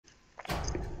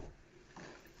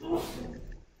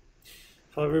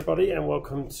Hello everybody and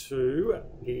welcome to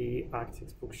the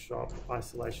Architects Bookshop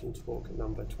Isolation Talk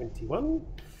number 21.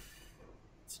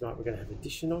 Tonight we're going to have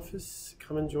Edition Office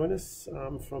come and join us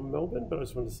from Melbourne, but I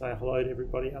just wanted to say hello to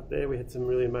everybody out there. We had some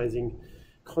really amazing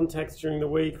contacts during the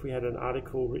week. We had an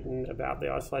article written about the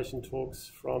isolation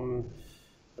talks from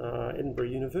Edinburgh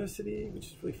University, which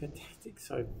is really fantastic,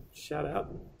 so shout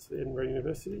out to Edinburgh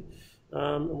University.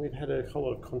 And we've had a whole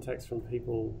lot of contacts from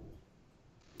people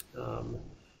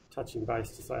touching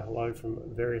base to say hello from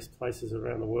various places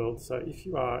around the world. So if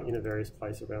you are in a various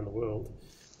place around the world,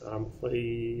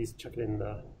 please chuck it in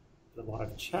the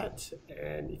live chat,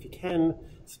 and if you can,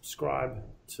 subscribe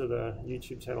to the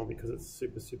YouTube channel because it's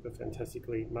super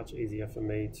fantastically much easier for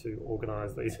me to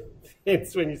organise these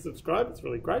events when you subscribe. It's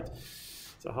really great.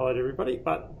 So hello to everybody,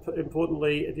 but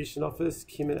importantly, Edition Office,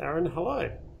 Kim and Aaron,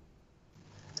 hello.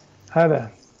 Hi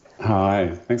there.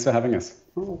 Hi, thanks for having us.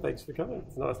 Oh, thanks for coming.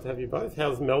 It's nice to have you both.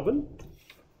 How's Melbourne?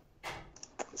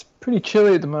 It's pretty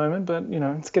chilly at the moment, but you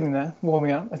know, it's getting there,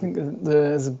 warming up. I think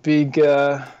there's a big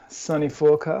sunny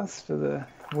forecast for the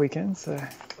weekend, so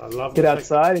I love get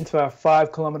outside into our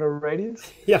 5-kilometre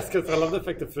radius. Yes, because I love the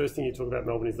fact the first thing you talk about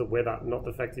Melbourne is the weather, not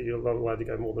the fact that you're not allowed to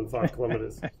go more than 5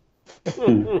 kilometres.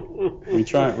 We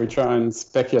try and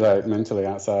speculate mentally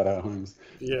outside our homes.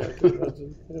 Yeah, I can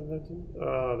imagine.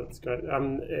 Oh, that's great.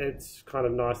 It's kind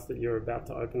of nice that you're about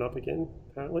to open up again,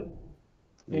 apparently.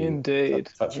 Indeed.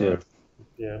 Touch wood.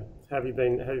 Yeah. How have you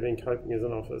been coping as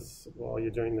an office while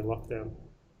you're doing the lockdown?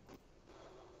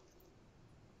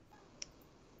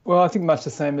 Well, I think much the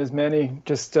same as many.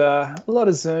 Just a lot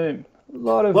of Zoom, a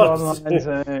lot of online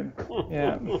Zoom.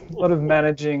 Yeah, a lot of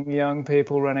managing young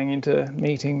people running into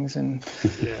meetings and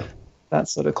that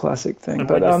sort of classic thing.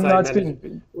 But no, it's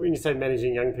been. When you say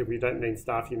managing young people, you don't mean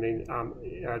staff. You mean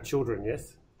children,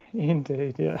 yes?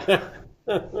 Indeed, yeah.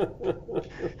 But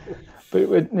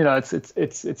you know,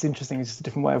 it's interesting. It's just a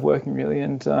different way of working, really,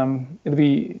 and it'll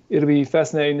be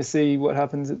fascinating to see what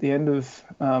happens at the end of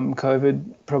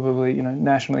COVID, probably, you know,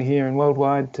 nationally here and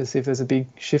worldwide, to see if there's a big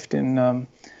shift in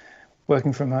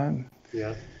working from home.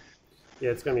 Yeah,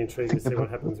 it's going to be intriguing to see what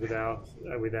happens with our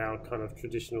kind of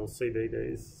traditional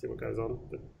CBDs. See what goes on.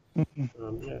 But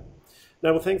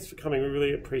No, well, thanks for coming. We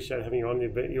really appreciate having you on.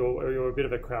 You're a bit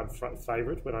of a crowd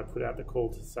favourite. When I put out the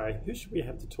call to say, who should we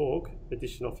have to talk,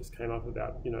 Edition Office came up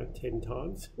about, 10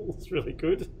 times. It's really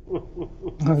good.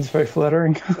 That's very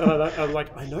flattering. I'm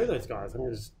like, I know those guys. I'm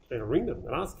just going to ring them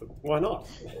and ask them. Why not?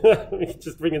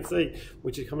 Just ring and see.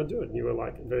 Would you come and do it? And you were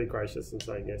like very gracious in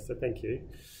saying yes. So thank you.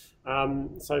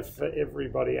 So for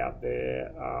everybody out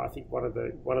there, I think one of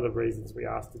the reasons we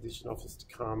asked Edition Office to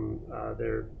come,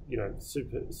 they're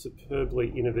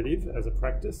superbly innovative as a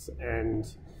practice and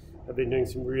have been doing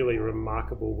some really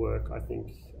remarkable work. I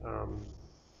think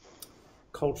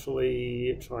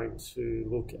culturally trying to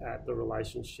look at the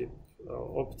relationship,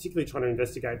 or particularly trying to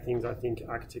investigate things. I think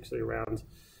architecturally around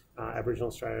Aboriginal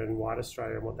Australia and white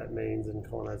Australia and what that means, and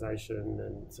colonisation,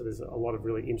 and so there's a lot of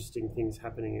really interesting things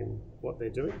happening in what they're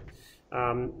doing.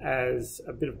 As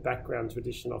a bit of background to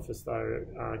Edition Office though,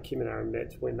 Kim and Aaron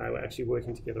met when they were actually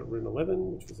working together at Room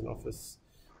 11, which was an office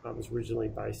that was originally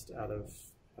based out of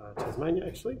Tasmania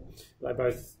actually. They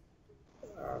both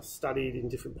studied in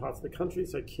different parts of the country,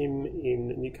 so Kim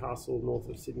in Newcastle north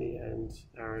of Sydney and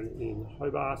Aaron in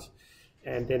Hobart,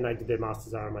 and then they did their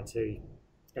Masters RMIT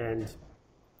and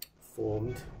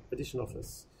formed Edition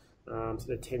Office. So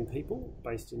they're 10 people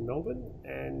based in Melbourne,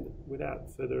 and without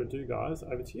further ado, guys,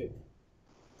 over to you.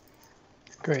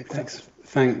 Great, thanks.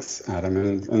 Thanks, Adam,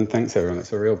 and thanks everyone.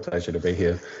 It's a real pleasure to be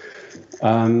here.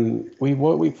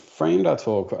 We framed our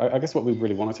talk, I guess what we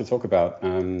really wanted to talk about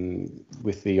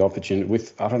with the opportunity,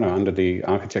 under the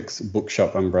Architects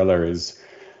Bookshop umbrella is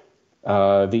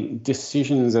the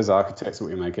decisions as architects that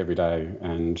we make every day,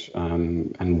 and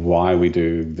why we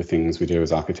do the things we do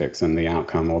as architects, and the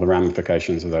outcome or the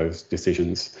ramifications of those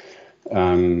decisions.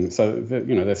 So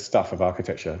the stuff of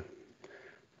architecture.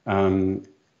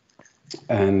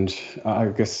 And I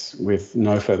guess with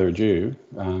no further ado,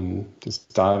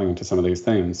 just diving into some of these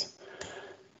themes.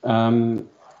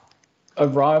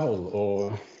 Arrival,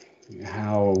 or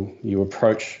how you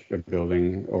approach a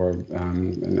building, or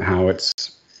and how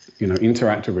it's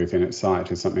interacted with in its site,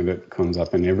 is something that comes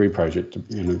up in every project,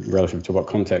 relative to what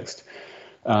context.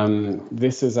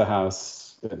 This is a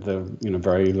house at the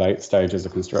very late stages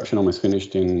of construction, almost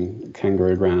finished, in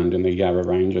Kangaroo Ground in the Yarra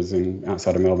Ranges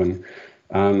outside of Melbourne.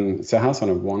 It's a house on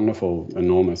a wonderful,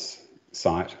 enormous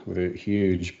site with a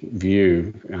huge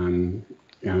view,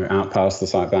 out past the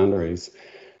site boundaries.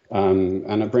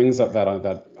 And it brings up that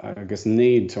I guess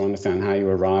need to understand how you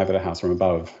arrive at a house from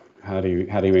above. How do you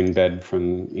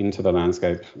embed into the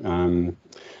landscape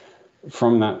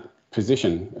from that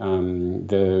position?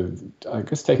 I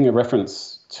guess taking a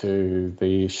reference to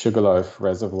the Sugarloaf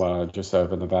Reservoir just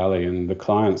over the valley, and the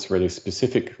client's really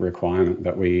specific requirement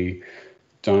that we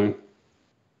don't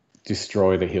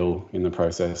destroy the hill in the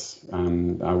process,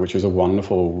 which is a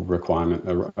wonderful requirement,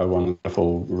 a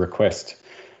wonderful request,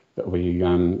 that we,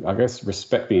 I guess,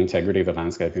 respect the integrity of the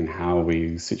landscape and how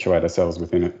we situate ourselves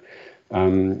within it.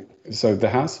 So the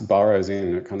house burrows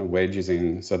in, it kind of wedges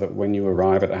in, so that when you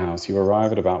arrive at the house, you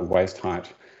arrive at about waist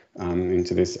height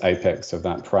into this apex of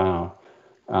that prow.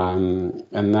 And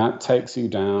that takes you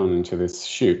down into this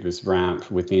chute, this ramp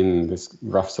within this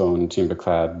rough-sawn,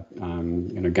 timber-clad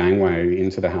gangway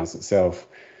into the house itself,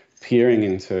 peering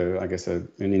into, I guess, an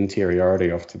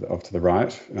interiority off to the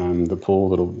right. The pool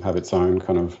that'll have its own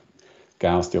kind of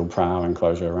gal steel prow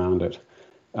enclosure around it.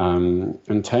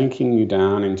 And taking you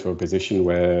down into a position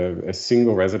where a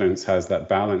single residence has that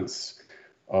balance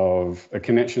of a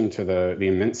connection to the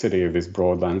immensity of this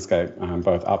broad landscape,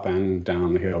 both up and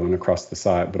down the hill and across the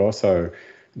site, but also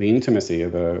the intimacy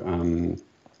of an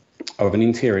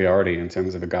interiority in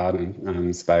terms of a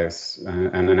garden space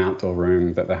and an outdoor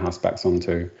room that the house backs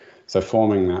onto. So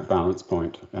forming that balance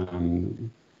point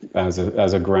as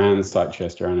a grand site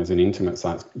gesture and as an intimate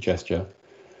site gesture.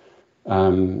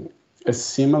 A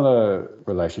similar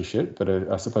relationship, but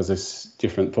I suppose a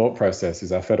different thought process,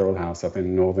 is our federal house up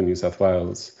in northern New South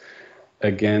Wales.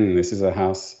 Again, this is a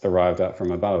house arrived at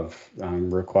from above,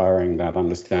 requiring that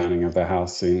understanding of the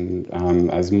house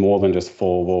as more than just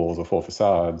 4 walls or 4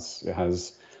 facades. It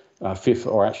has 5,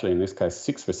 or actually in this case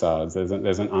 6 facades.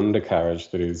 There's an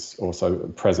undercarriage that is also a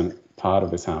present part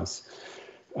of this house.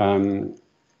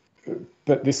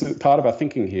 But this is part of our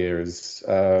thinking here is,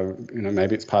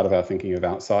 maybe it's part of our thinking of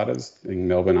outsiders, being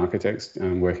Melbourne architects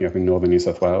working up in northern New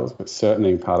South Wales, but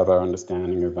certainly part of our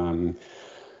understanding of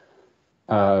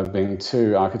being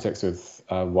 2 architects with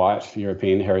white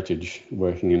European heritage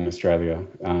working in Australia,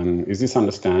 is this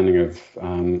understanding of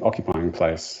occupying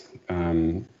place.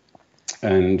 And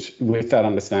with that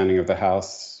understanding of the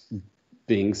house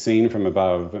being seen from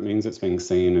above, it means it's being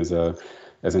seen as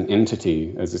an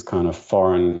entity, as this kind of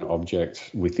foreign object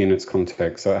within its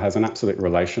context. So it has an absolute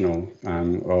relational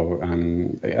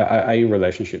a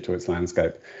relationship to its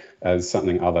landscape as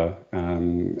something other,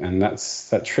 and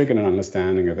that triggered an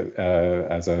understanding of it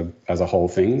as a whole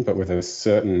thing, but with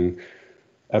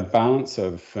a balance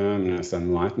of firmness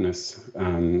and lightness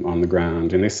on the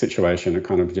ground. In this situation, it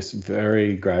kind of just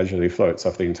very gradually floats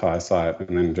off the entire site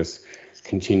and then just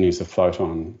continues to float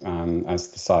on as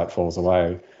the site falls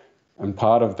away. And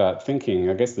part of that thinking,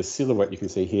 I guess the silhouette you can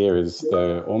see here is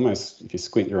almost, if you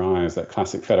squint your eyes, that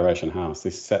classic Federation house,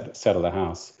 this settler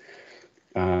house.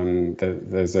 And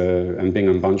being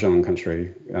on Bunjalung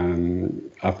country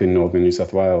up in northern New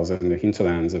South Wales and the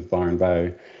hinterlands of Byron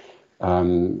Bay,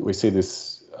 we see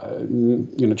this,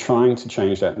 trying to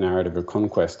change that narrative of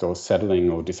conquest or settling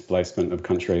or displacement of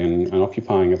country and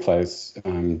occupying a place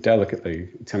delicately,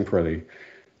 temporarily.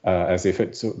 As if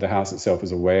the house itself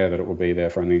is aware that it will be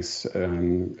there for only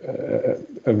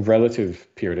a relative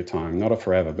period of time, not a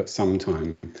forever, but some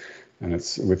time. And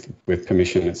it's with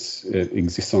permission, it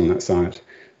exists on that site.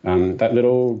 That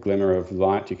little glimmer of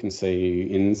light you can see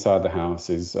inside the house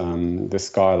is the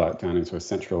skylight down into a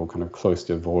central kind of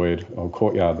cloister void or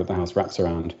courtyard that the house wraps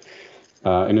around.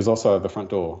 And is also the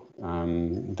front door.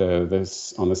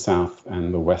 There's on the south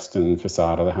and the western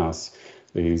facade of the house,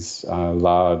 these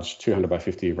large 200 by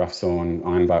 50 rough-sawn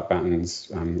ironbark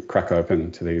battens crack open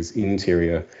to these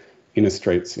inner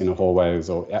streets, inner hallways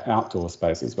or outdoor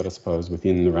spaces, but I suppose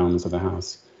within the realms of the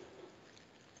house.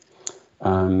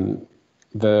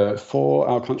 For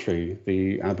our country,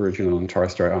 the Aboriginal and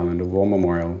Torres Strait Islander War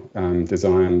Memorial,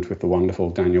 designed with the wonderful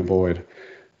Daniel Boyd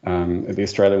at the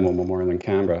Australian War Memorial in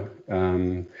Canberra.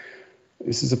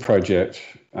 This is a project,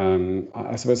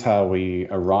 I suppose how we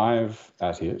arrive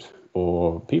at it,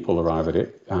 or people arrive at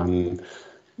it, it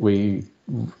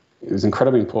was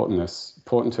incredibly important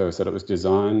to us that it was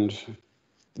designed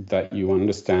that you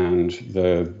understand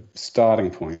the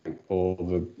starting point or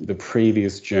the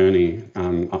previous journey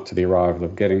up to the arrival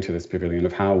of getting to this pavilion,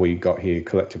 of how we got here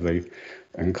collectively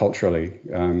and culturally.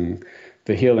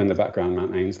 The hill in the background,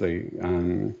 Mount Ainslie,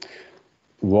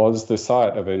 was the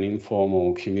site of an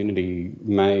informal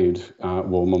community-made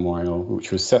war memorial,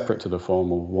 which was separate to the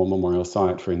formal war memorial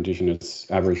site for Indigenous,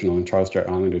 Aboriginal and Torres Strait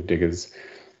Islander diggers,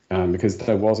 because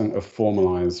there wasn't a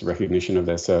formalised recognition of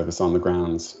their service on the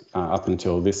grounds up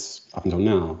until workers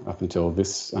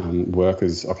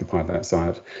occupied that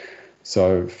site.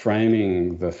 So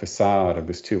framing the facade of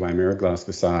this two-way mirror glass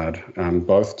facade,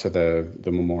 both to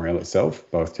the memorial itself,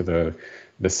 both to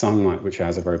the sunlight, which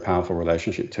has a very powerful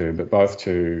relationship to, but both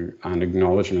to an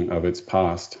acknowledgement of its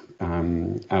past,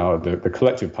 the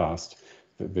collective past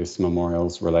that this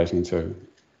memorial's relating to.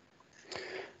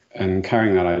 And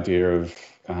carrying that idea of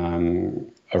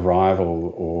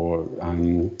arrival or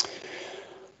an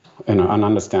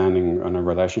understanding and a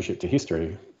relationship to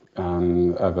history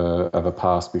of a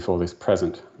past before this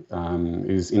present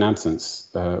is in absence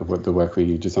with the work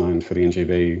we designed for the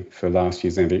NGV for last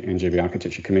year's NGV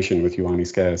Architecture Commission with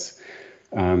Ioannis Skas.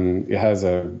 It has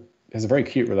a very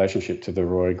cute relationship to the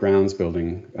Roy Grounds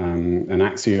building, an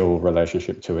axial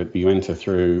relationship to it. You enter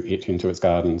through it into its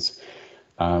gardens.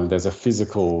 There's a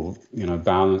physical,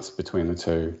 balance between the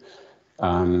two.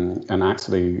 And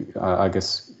actually, I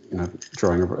guess,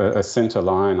 drawing a centre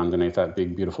line underneath that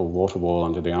big, beautiful water wall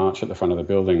under the arch at the front of the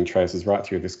building traces right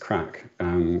through this crack,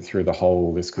 through the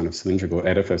whole, this kind of cylindrical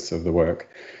edifice of the work.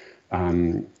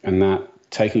 And that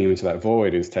taking you into that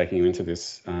void is taking you into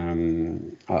this,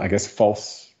 I guess,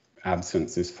 false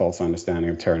absence, this false understanding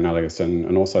of terra nullius,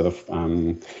 and also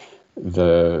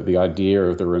the idea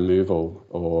of the removal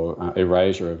or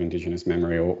erasure of Indigenous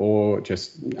memory, or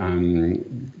just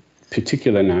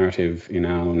particular narrative in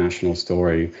our national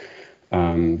story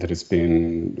that has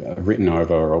been written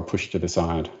over or pushed to the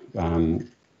side.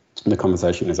 The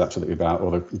conversation is absolutely about,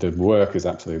 or the work is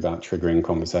absolutely about triggering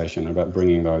conversation, about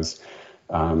bringing those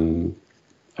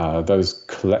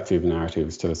collective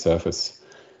narratives to the surface.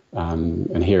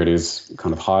 And here it is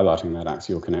kind of highlighting that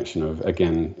axial connection of,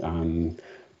 again,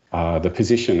 the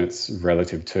position it's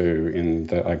relative to in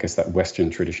that Western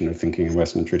tradition of thinking and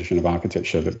Western tradition of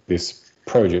architecture that this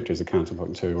project is a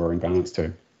counterpoint to or in balance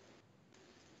to.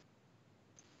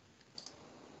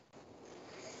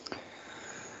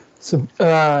 So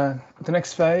the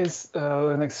next phase,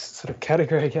 the next sort of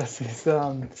category, I guess, is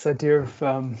this idea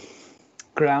of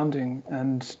grounding,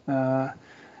 and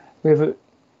we have an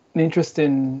interest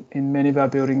in many of our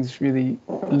buildings really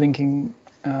linking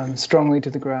strongly to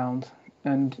the ground,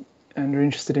 and are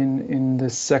interested in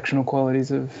the sectional qualities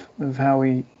of how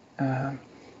we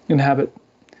inhabit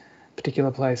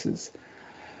particular places.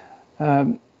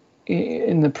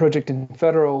 In the project in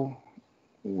Federal,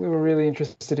 we were really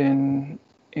interested in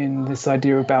this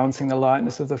idea of balancing the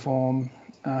lightness of the form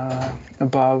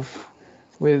above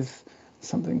with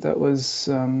something that was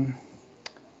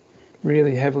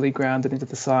really heavily grounded into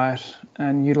the site,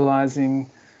 and utilizing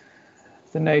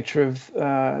the nature of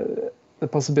the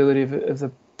possibility of the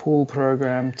pool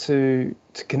program to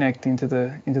connect into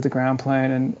the ground plane.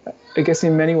 And I guess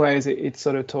in many ways it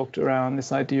sort of talked around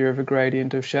this idea of a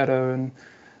gradient of shadow and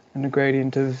a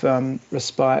gradient of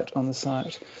respite on the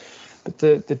site. But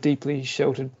the deeply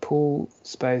sheltered pool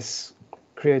space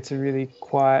creates a really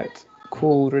quiet,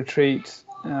 cool retreat,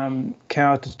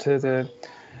 counter to the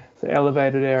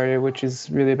elevated area, which is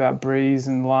really about breeze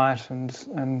and light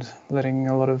and letting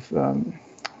a lot of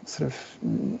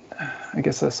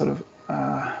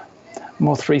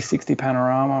more 360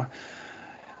 panorama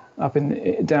up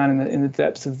down in the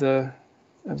depths of the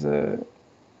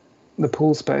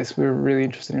pool space. We were really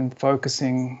interested in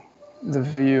focusing the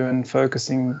view and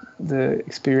focusing the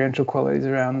experiential qualities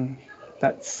around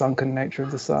that sunken nature of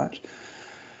the site.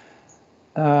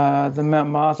 The Mount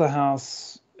Martha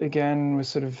house, again, was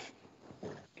sort of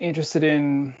interested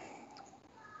in,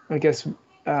 I guess,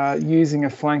 using a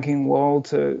flanking wall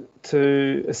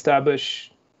to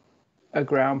establish a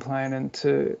ground plane, and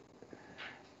to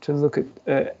look at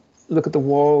the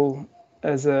wall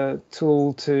as a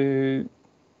tool to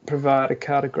provide a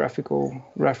cartographical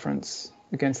reference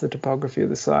against the topography of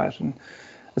the site. And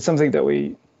it's something that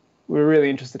we were really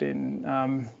interested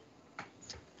in.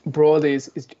 Broadly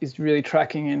is really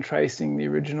tracking and tracing the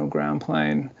original ground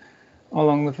plane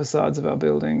along the facades of our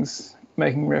buildings,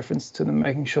 making reference to them,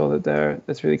 making sure that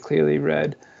that's really clearly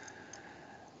read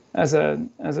as a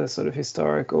sort of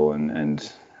historical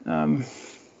and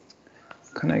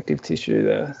connective tissue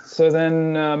there. So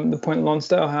then the Point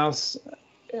Lonsdale house,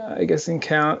 I guess,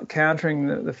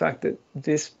 countering the fact that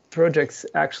this project's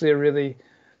actually a really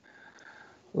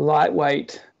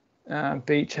lightweight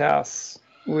beach house.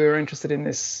 We were interested in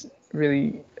this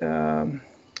really, I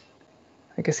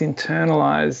guess,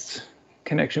 internalized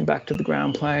connection back to the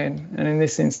ground plane. And in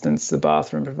this instance, the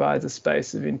bathroom provides a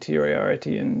space of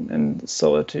interiority and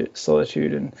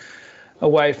solitude and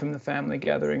away from the family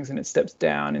gatherings, and it steps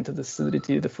down into the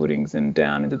solidity of the footings and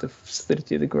down into the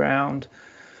solidity of the ground.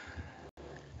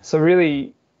 So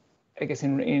really, I guess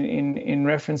in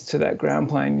reference to that ground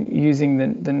plane, using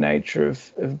the nature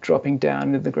of dropping down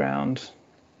into the ground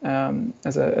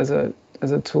as a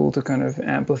as a tool to kind of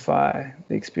amplify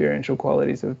the experiential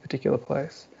qualities of a particular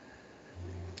place.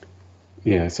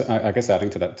 Yeah, so I guess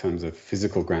adding to that in terms of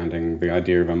physical grounding, the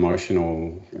idea of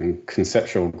emotional and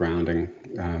conceptual grounding,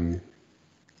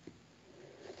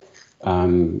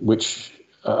 which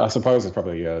I suppose is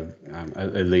probably a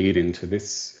lead into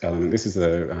this element. This is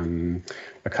a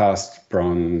cast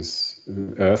bronze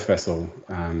earth vessel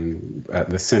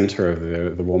at the centre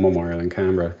of the War Memorial in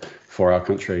Canberra for our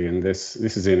country, and this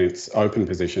is in its open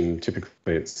position. Typically,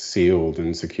 it's sealed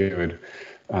and secured.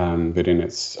 But in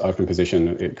its open position,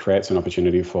 it creates an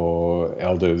opportunity for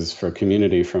elders, for a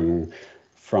community from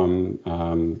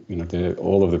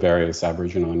all of the various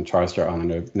Aboriginal and Torres Strait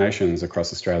Islander nations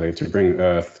across Australia to bring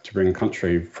earth, to bring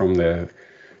country from their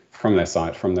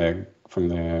site, from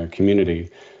their community,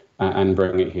 and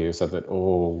bring it here so that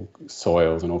all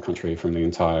soils and all country from the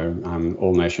entire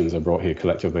all nations are brought here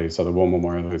collectively. So the War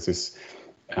Memorial is this.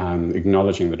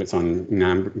 Acknowledging that it's on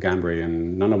Ngambri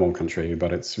and Ngunnawal country,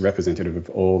 but it's representative of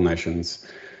all nations.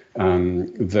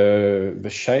 The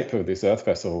shape of this earth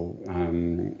vessel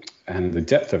and the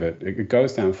depth of it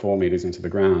goes down 4 meters into the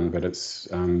ground, but it's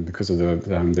because of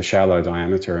the shallow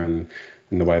diameter and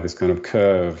the way this kind of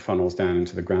curve funnels down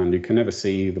into the ground, you can never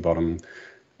see the bottom.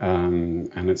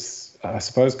 And it's, I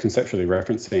suppose, conceptually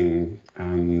referencing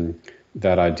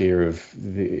that idea of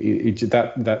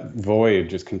that void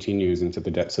just continues into the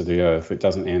depths of the earth. It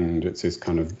doesn't end. It's this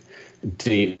kind of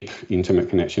deep, intimate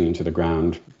connection into the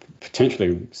ground,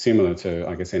 potentially similar to,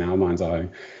 I guess, in our mind's eye,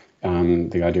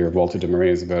 the idea of Walter de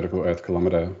Maria's vertical earth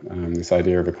kilometre, this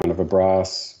idea of a kind of a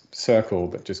brass circle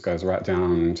that just goes right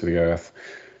down into the earth,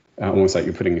 almost like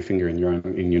you're putting your finger in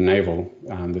your navel.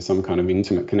 There's some kind of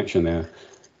intimate connection there.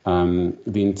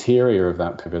 The interior of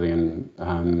that pavilion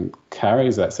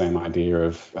carries that same idea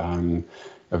of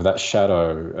that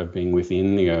shadow of being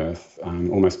within the earth,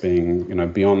 almost being,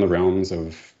 beyond the realms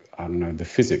of, the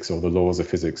physics or the laws of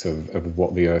physics of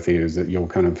what the earth is. That you're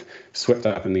kind of swept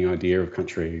up in the idea of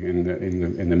country, in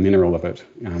the mineral of it,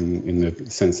 in the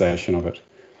sensation of it.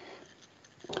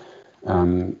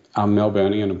 Our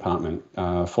Melburnian apartment,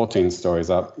 14 stories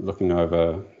up, looking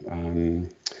over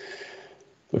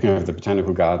the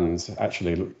botanical gardens,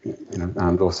 actually,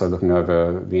 and also looking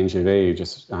over the NGV,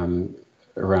 just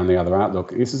around the other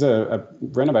outlook. This is a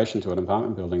renovation to an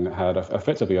apartment building that had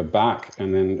effectively a back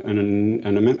and then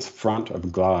an immense front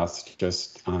of glass,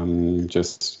 just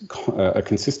a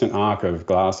consistent arc of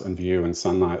glass and view and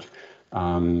sunlight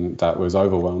that was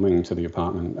overwhelming to the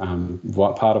apartment.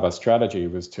 What part of our strategy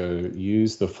was to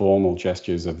use the formal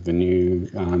gestures of the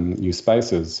new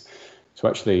spaces to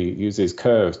actually use these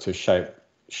curves to shape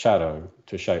shadow,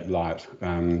 to shape light,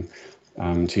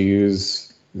 to use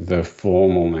the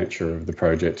formal nature of the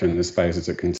project and the spaces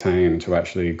it contained to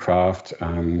actually craft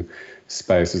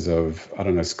spaces of,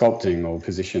 sculpting or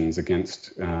positions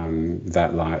against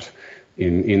that light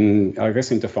in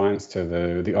defiance to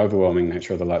the overwhelming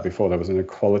nature of the light before. There was a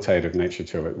qualitative nature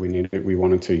to it. We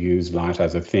wanted to use light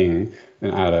as a thing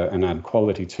and add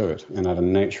quality to it and add a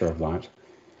nature of light.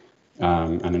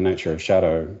 And a nature of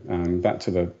shadow. Back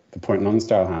to the Point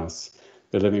Non-style house,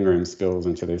 the living room spills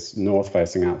into this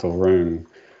north-facing outdoor room.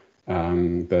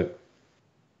 But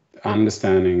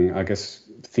understanding,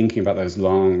 thinking about those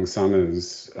long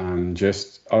summers,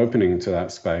 just opening to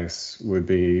that space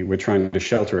we're trying to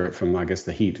shelter it from,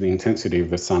 the heat, the intensity of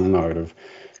the sun mode of,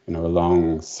 a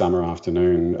long summer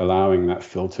afternoon, allowing that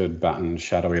filtered, battened,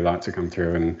 shadowy light to come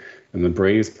through and the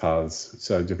breeze paths.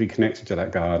 So to be connected to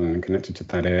that garden and connected to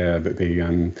that air, but be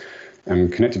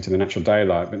connected to the natural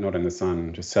daylight, but not in the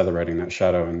sun, just celebrating that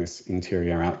shadow in this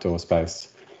interior outdoor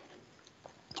space.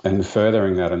 And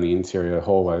furthering that in the interior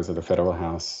hallways of the Federal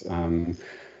House,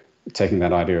 taking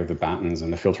that idea of the battens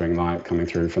and the filtering light coming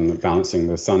through from balancing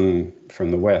the sun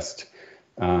from the west,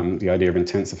 the idea of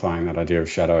intensifying that idea of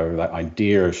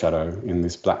shadow in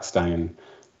this black stain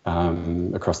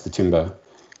across the timber.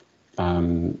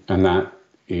 And that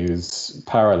is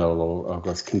parallel or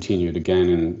continued again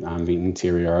in the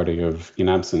interiority of In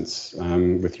Absence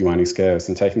with Ioane Scarce,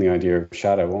 and taking the idea of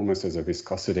shadow almost as a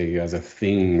viscosity, as a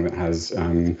thing that has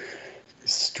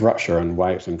structure and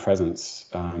weight and presence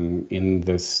in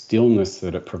the stillness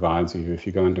that it provides you. If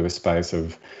you go into a space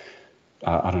of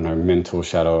mental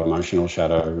shadow, emotional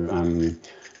shadow,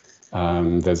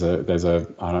 there's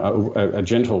a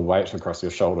gentle weight across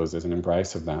your shoulders. There's an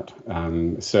embrace of that.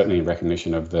 Certainly in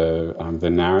recognition of the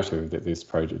narrative that this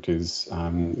project is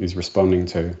responding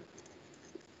to.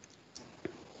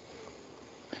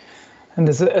 And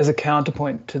as a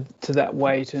counterpoint to that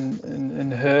weight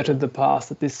and hurt of the past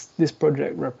that this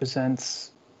project represents,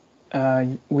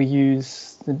 we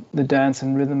use the dance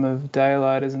and rhythm of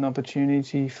daylight as an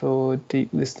opportunity for deep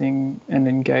listening and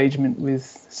engagement with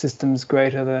systems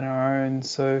greater than our own.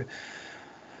 So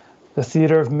the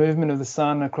theatre of movement of the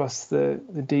sun across the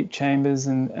deep chambers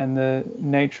and the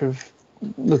nature of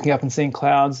looking up and seeing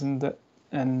clouds and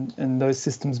those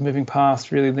systems moving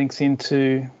past really links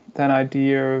into that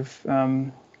idea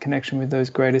of connection with those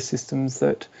greater systems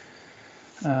that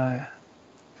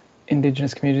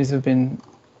Indigenous communities have been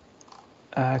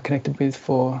connected with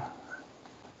for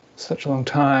such a long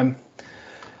time.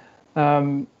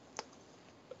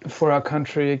 For our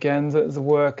country, again, the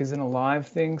work is an alive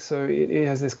thing, so it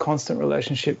has this constant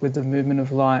relationship with the movement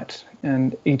of light,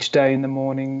 and each day in the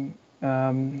morning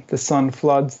the sun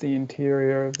floods the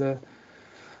interior of the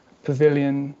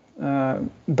pavilion,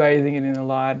 bathing it in the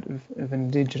light of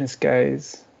Indigenous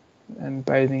gaze and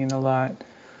bathing in the light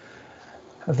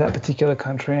of that particular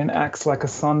country, and acts like a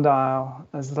sundial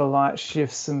as the light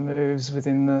shifts and moves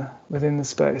within the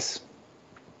space.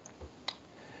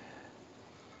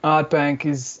 Art Bank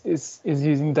is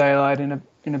using daylight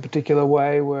in a particular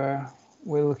way, where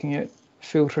we're looking at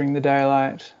filtering the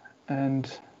daylight,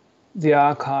 and the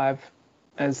archive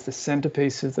as the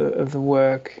centerpiece of the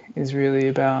work is really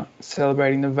about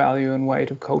celebrating the value and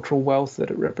weight of cultural wealth that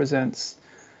it represents.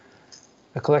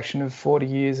 A collection of 40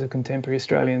 years of contemporary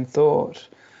Australian thought,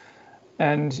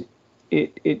 and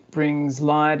it brings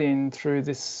light in through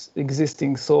this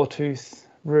existing sawtooth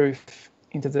roof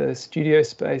into the studio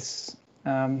space.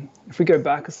 If we go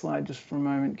back a slide just for a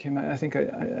moment, Kim, I think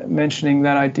mentioning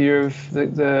that idea of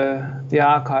the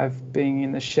archive being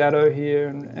in the shadow here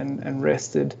and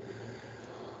rested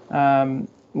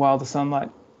while the sunlight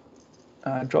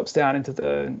drops down into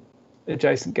the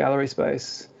adjacent gallery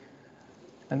space.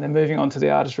 And then moving on to the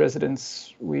artist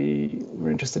residence, we were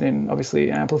interested in obviously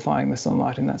amplifying the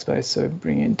sunlight in that space, so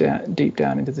bringing it deep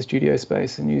down into the studio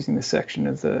space and using this section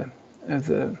of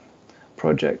the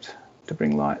project to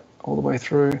bring light all the way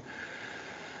through.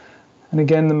 And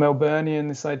again, the Melburnian,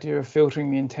 this idea of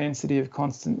filtering the intensity of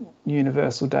constant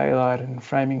universal daylight and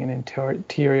framing an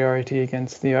interiority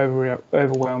against the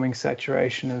overwhelming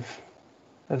saturation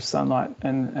of sunlight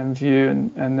and view,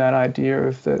 and that idea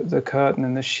of the curtain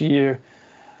and the sheer,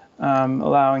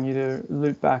 allowing you to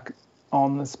loop back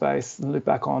on the space, loop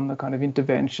back on the kind of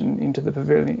intervention into the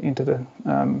pavilion, into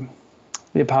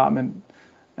the apartment,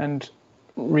 and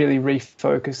really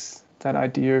refocus that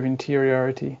idea of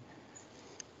interiority.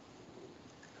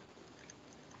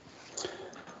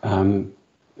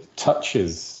 Touch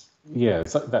is,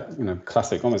 it's like that,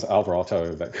 classic, almost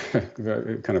Alvarado, that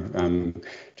kind of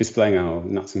displaying our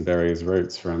nuts and berries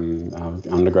roots from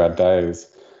undergrad days.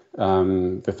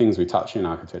 The things we touch in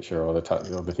architecture, or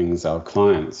the things our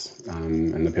clients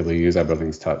and the people who use our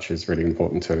buildings touch, is really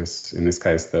important to us. In this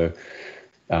case, the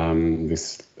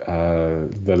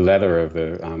leather of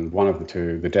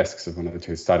the desks of one of the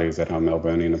two studies at our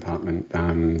Melburnian apartment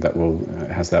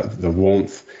has the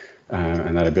warmth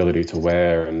and that ability to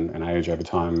wear and age over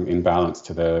time in balance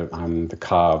to the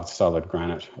carved solid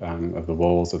granite of the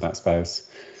walls of that space.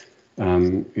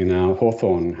 In our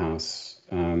Hawthorne house,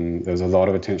 there's a lot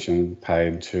of attention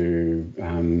paid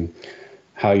to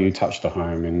how you touch the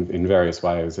home in various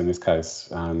ways. In this case,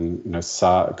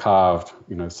 carved,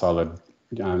 solid,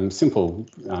 simple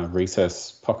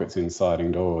recess pockets in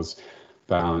sliding doors,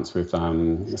 balanced with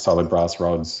solid brass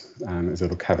rods as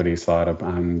little cavity slider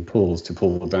pulls to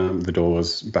pull the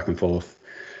doors back and forth.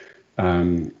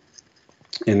 In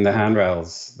the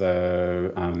handrails,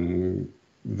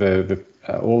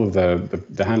 all of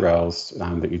the handrails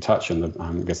that you touch, and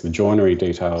the joinery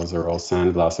details are all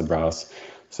sandblasted brass.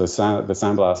 So the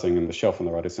sandblasting and the shelf on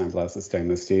the right is sandblasted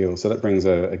stainless steel. So that brings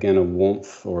a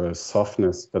warmth or a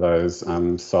softness to those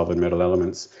solid metal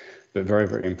elements, but very,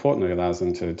 very importantly allows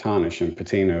them to tarnish and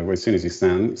patina. As soon as you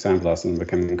sandblast them,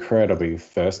 become incredibly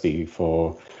thirsty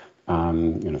for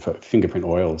fingerprint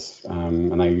oils,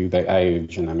 and they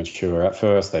age and they mature. At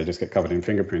first, they just get covered in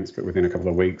fingerprints, but within a couple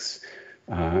of weeks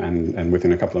and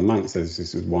within a couple of months, there's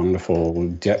this wonderful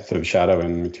depth of shadow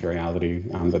and materiality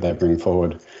that they bring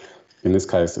forward. In this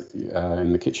case,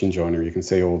 in the kitchen joinery, you can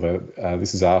see all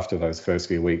this is after those first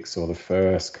few weeks or the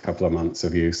first couple of months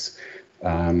of use.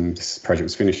 This project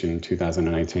was finished in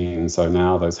 2018, so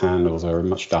now those handles are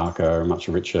much darker, much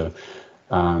richer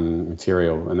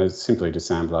material, and they're simply just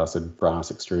sandblasted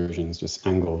brass extrusions, just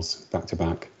angles back to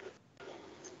back.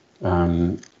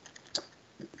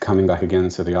 Coming back again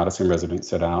to the artist in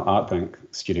residence at our Art Bank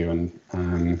studio,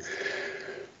 and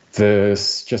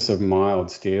there's just a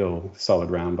mild steel solid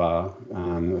round bar,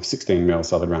 of 16mm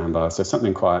solid round bar, so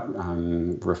something quite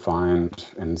refined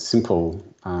and simple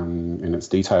in its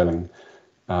detailing.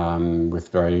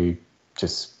 with very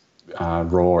just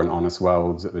raw and honest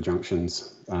welds at the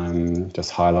junctions,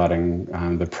 just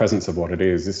highlighting the presence of what it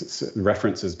is. This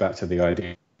references back to the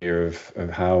idea of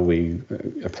how we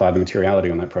apply the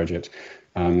materiality on that project,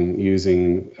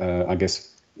 using, I guess,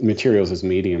 materials as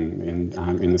medium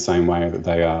in the same way that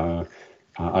they are,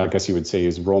 I guess you would see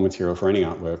as raw material for any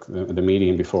artwork. The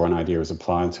medium before an idea is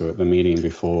applied to it, the medium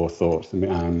before thought,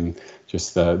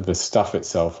 just the stuff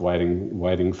itself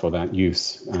waiting for that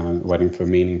use, waiting for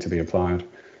meaning to be applied.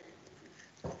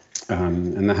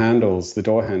 And the handles, the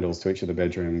door handles to each of the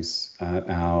bedrooms at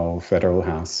our federal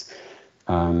house,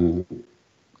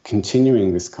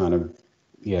 continuing this kind of,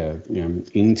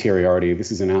 interiority.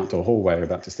 This is an outdoor hallway,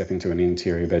 about to step into an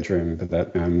interior bedroom, but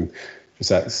that just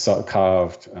that sort of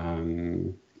carved,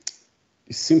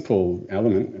 simple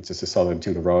element. It's just a solid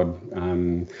timber rod,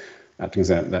 acting as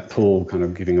that pull, kind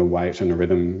of giving a weight and a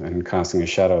rhythm and casting a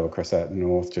shadow across that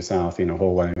north to south inner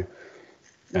hallway,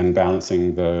 and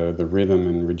balancing the rhythm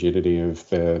and rigidity of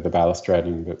the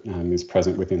balustrading that is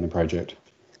present within the project.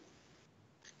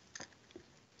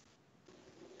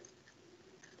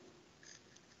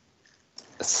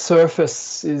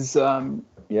 Surface is, it's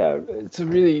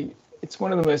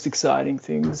one of the most exciting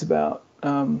things about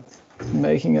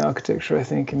making architecture, I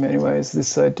think, in many ways,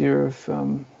 this idea of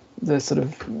the sort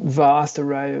of vast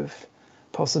array of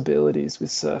possibilities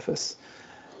with surface.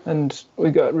 And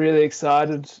we got really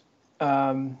excited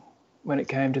when it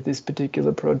came to this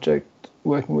particular project,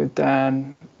 working with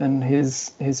Dan and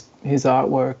his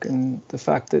artwork, and the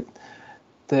fact that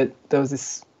there was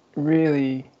this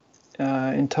really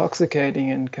intoxicating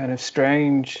and kind of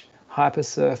strange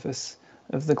hypersurface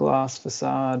of the glass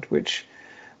facade, which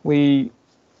we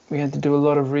had to do a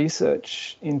lot of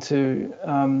research into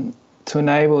to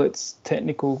enable its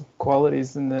technical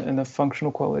qualities and the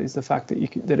functional qualities. The fact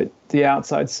that the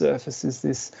outside surface is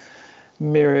this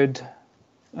mirrored,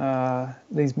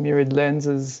 these mirrored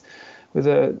lenses with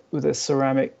a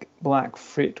ceramic black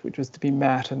frit, which was to be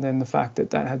matte, and then the fact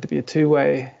that had to be a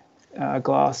two-way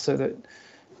glass, so that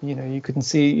you couldn't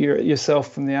see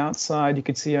yourself from the outside. You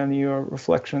could see only your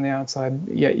reflection on the outside,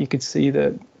 yet you could see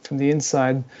that from the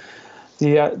inside,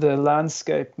 the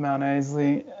landscape, Mount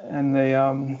Aisley,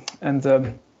 and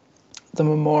the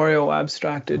memorial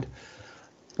abstracted.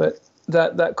 But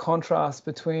that contrast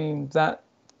between that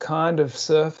kind of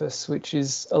surface, which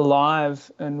is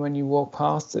alive, and when you walk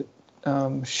past it,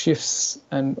 shifts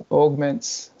and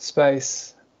augments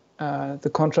space.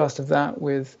 The contrast of that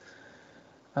with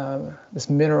this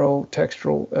mineral,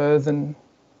 textural, earthen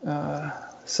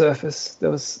surface. There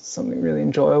was something really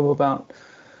enjoyable about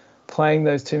playing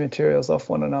those two materials off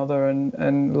one another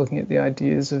and looking at the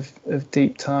ideas of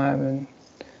deep time and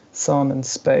sun and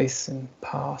space and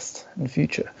past and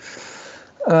future.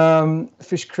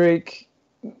 Fish Creek,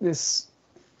 this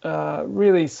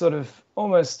really sort of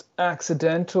almost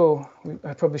accidental,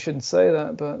 I probably shouldn't say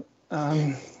that, but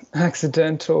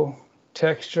accidental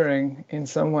texturing in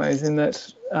some ways, in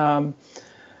that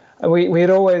we had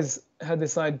always had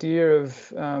this idea of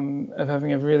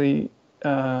having a really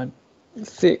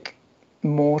thick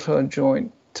mortar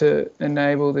joint to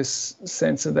enable this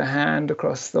sense of the hand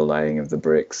across the laying of the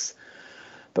bricks.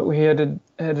 But we had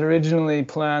originally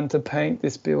planned to paint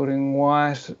this building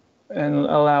white and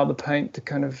allow the paint to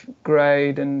kind of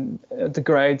degrade and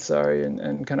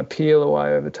kind of peel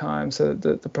away over time, so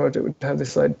that the project would have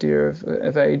this idea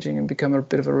of aging and become a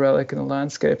bit of a relic in the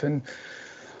landscape. And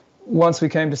once we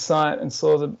came to site and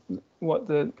saw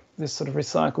this sort of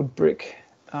recycled brick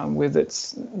with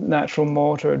its natural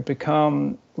mortar had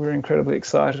become, we were incredibly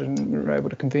excited, and we were able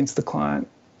to convince the client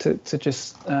to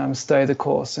just stay the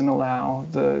course and allow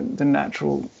the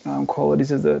natural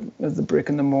qualities of the brick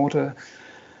and the mortar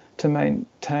to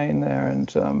maintain there.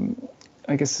 And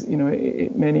I guess,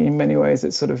 in many ways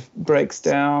it sort of breaks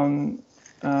down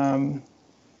and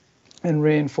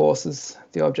reinforces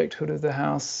the objecthood of the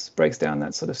house, breaks down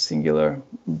that sort of singular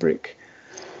brick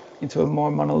into a more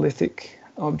monolithic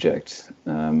object.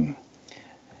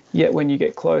 Yet when you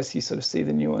get close, you sort of see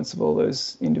the nuance of all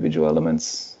those individual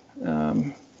elements.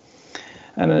 And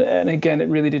again,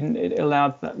 it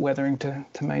allowed that weathering to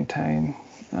maintain.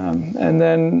 And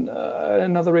then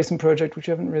another recent project, which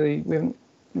we haven't really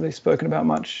spoken about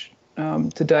much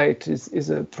to date,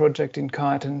 is a project in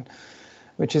Kyneton,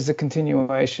 which is a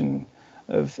continuation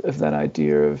of that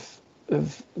idea of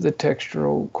the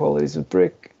textural qualities of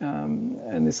brick,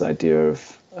 and this idea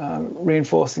of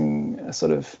reinforcing a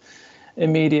sort of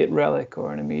immediate relic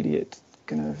or an immediate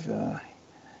kind of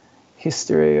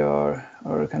history or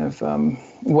a kind of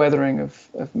weathering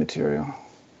of material.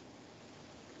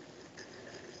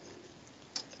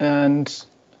 And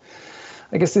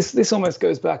I guess this almost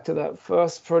goes back to that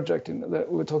first project that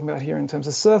we're talking about here in terms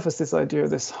of surface. This idea of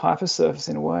this hypersurface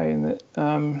in a way, in that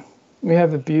we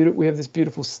have this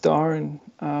beautiful stone,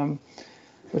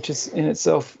 which is in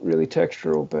itself really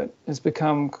textural, but has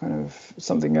become kind of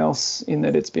something else in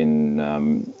that it's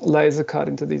been laser cut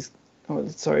into these,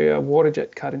 water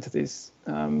jet cut into these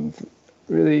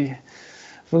really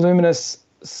voluminous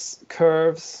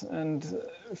curves, and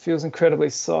it feels incredibly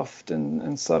soft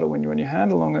and subtle when you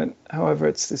handle on it. However,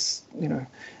 it's this,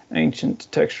 ancient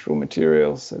textural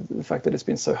material. So the fact that it's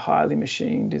been so highly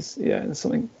machined there's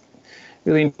something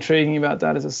really intriguing about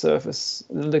that as a surface,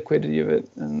 the liquidity of it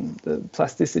and the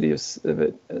plasticity of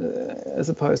it, as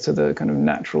opposed to the kind of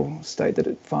natural state that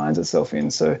it finds itself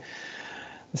in. So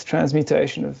this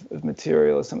transmutation of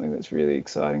material is something that's really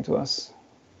exciting to us.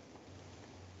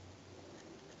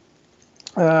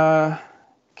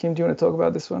 Kim, do you want to talk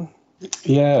about this one?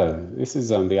 Yeah, this is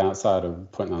the outside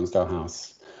of Point Lonsdale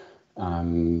House,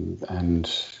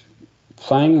 and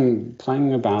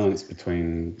playing a balance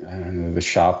between the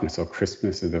sharpness or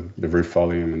crispness of the roof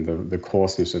volume and the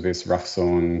coarseness of this rough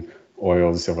sawn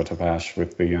oiled silver top ash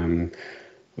with the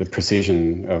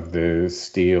precision of the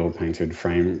steel painted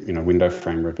frame, window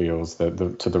frame reveals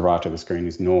that to the right of the screen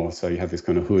is north. So you have this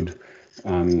kind of hood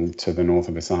to the north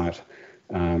of the site.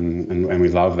 And we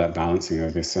love that balancing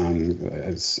of this.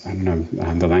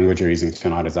 The language you're using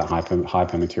tonight is that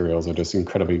hyper materials are just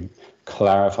incredibly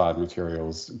clarified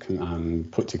materials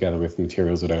put together with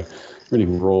materials that are really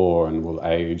raw and will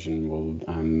age and will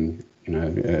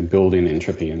build in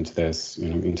entropy into their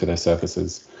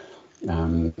surfaces,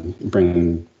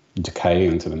 bring decay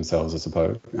into themselves, I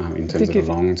suppose, in terms of a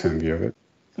long-term view of it.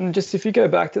 And just if you go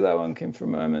back to that one, Kim, for a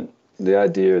moment, the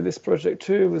idea of this project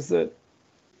too was that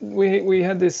we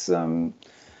had this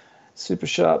super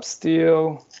sharp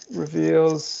steel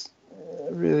reveals,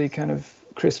 really kind of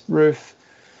crisp roof,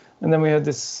 and then we had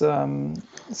this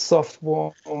soft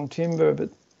warm timber. But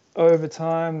over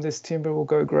time, this timber will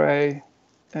go grey,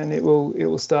 and it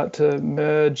will start to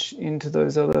merge into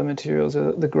those other materials,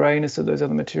 the greyness of those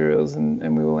other materials,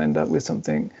 and we will end up with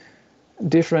something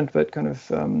different, but kind of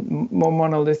more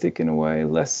monolithic in a way,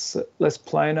 less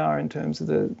planar in terms of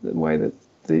the way that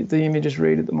the images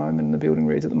read at the moment and the building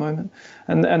reads at the moment.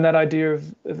 And that idea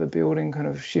of a building kind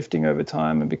of shifting over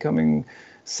time and becoming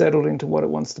settled into what it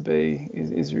wants to be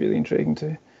is really intriguing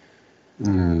too.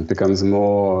 Becomes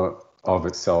more of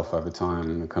itself over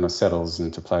time. It kind of settles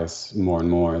into place more and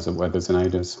more as it weathers and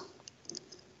ages.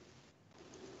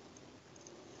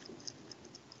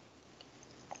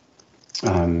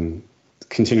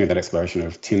 Continue that exploration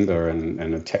of timber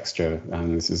and of texture.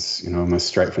 This is almost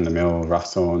straight from the mill, rough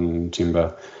sawn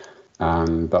timber,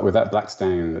 but with that black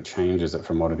stain that changes it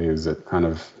from what it is. It kind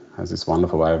of has this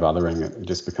wonderful way of othering it. It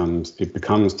just becomes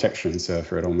texture and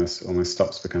surfer. It almost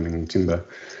stops becoming timber.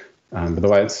 But the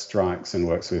way it strikes and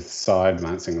works with side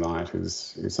glancing light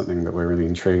is something that we're really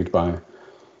intrigued by.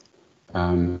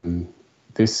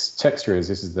 This texture this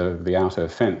is the outer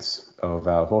fence of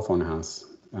our Hawthorne house.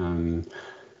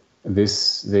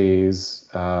 These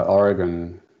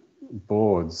Oregon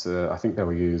boards, I think they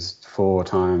were used 4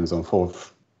 times on 4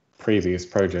 previous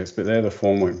projects, but they're the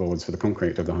formwork boards for the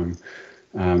concrete of the home.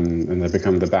 And they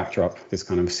become the backdrop, this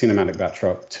kind of cinematic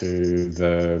backdrop to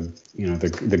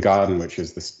the garden, which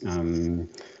is this, the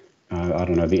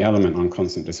element on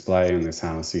constant display in this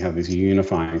house. You have this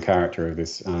unifying character of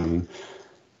this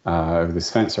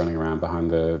fence running around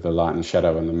behind the light and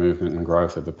shadow and the movement and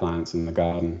growth of the plants in the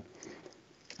garden.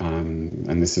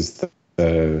 And this is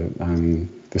the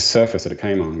surface that it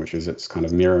came on, which is its kind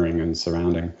of mirroring and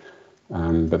surrounding.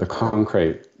 But the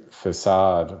concrete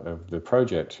facade of the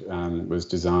project was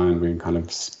designed. We kind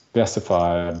of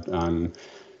specified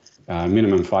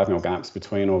minimum 5 mil gaps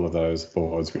between all of those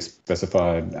boards. We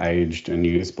specified aged and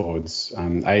used boards,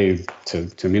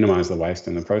 to minimise the waste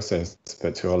in the process,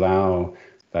 but to allow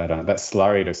that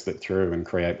slurry to slip through and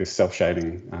create this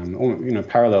self-shading,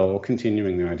 parallel or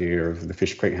continuing the idea of the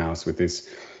Fish Creek house with this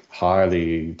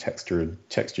highly textured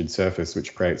surface,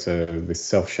 which creates this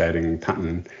self-shading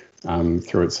pattern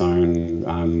through its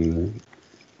own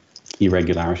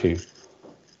irregularity.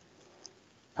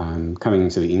 Coming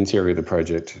to the interior of the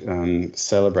project,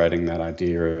 celebrating that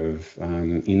idea of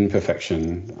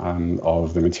imperfection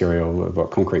of the material, of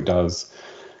what concrete does.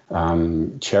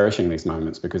 Cherishing these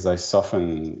moments because they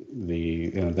soften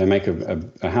they make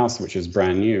a house which is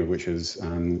brand new, which is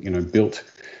built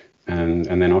and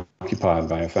then occupied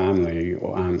by a family,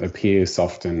 appear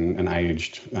soft and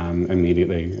aged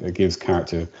immediately. It gives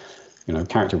character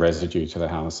residue to the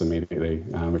house immediately,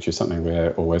 which is something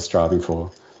we're always striving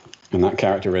for. And that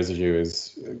character residue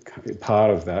is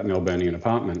part of that Melburnian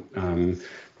apartment.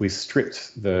 We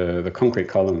stripped the concrete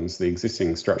columns, the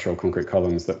existing structural concrete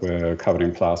columns that were covered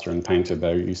in plaster and painted.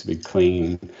 They used to be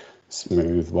clean,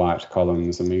 smooth, white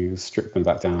columns, and we stripped them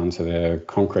back down to their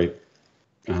concrete,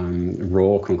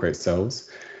 raw concrete cells,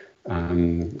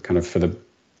 kind of for the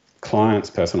client's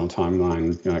personal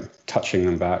timeline, you know, touching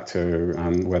them back to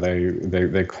where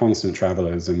they're constant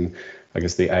travellers, and I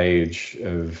guess the age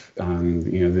of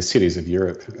you know, the cities of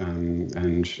Europe,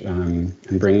 and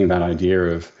bringing that idea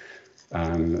of you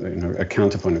know, a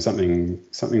counterpoint of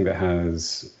something that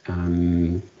has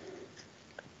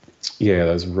yeah,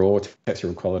 those raw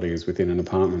textural qualities within an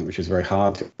apartment, which is very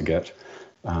hard to get.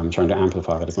 Trying to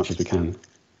amplify that as much as we can.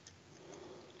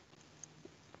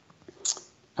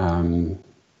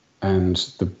 And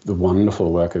the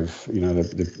wonderful work of, you know,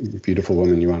 the beautiful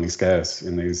woman Ioanni Scarce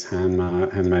in these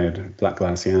handmade black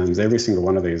glass yams. Every single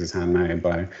one of these is handmade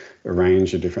by a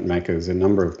range of different makers. A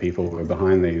number of people who are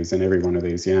behind these, and every one of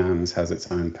these yams has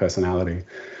its own personality.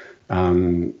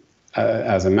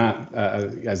 As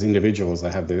as individuals, they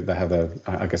have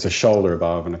I guess a shoulder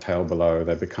above and a tail below.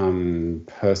 They become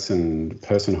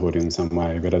personhood in some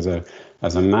way, but as a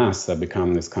mass, they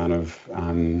become this kind of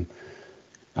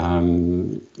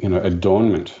you know,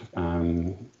 adornment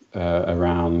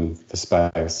around the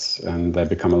space, and they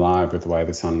become alive with the way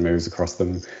the sun moves across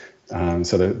them.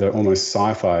 So they're almost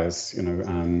sci-fi's, you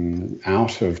know,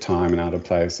 out of time and out of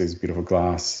place. These beautiful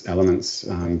glass elements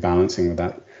balancing with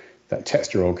that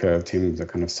textural curved timber that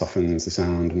kind of softens the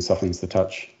sound and softens the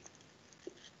touch.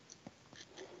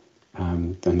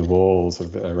 And the walls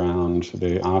around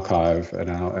the archive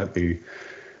at the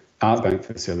Art Bank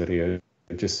facility are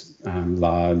just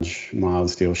large mild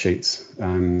steel sheets,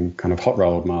 kind of hot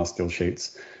rolled mild steel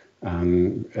sheets.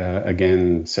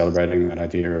 Again, celebrating that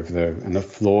idea of the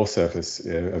floor surface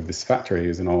of this factory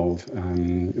is an old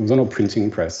printing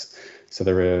press. So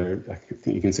I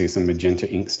think you can see some magenta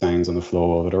ink stains on the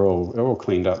floor that are all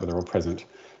cleaned up, but they're all present.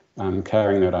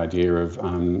 Carrying that idea of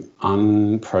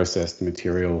unprocessed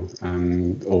material,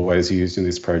 always used in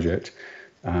this project,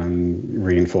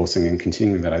 reinforcing and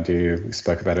continuing that idea we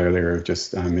spoke about earlier of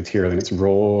just material in its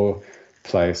raw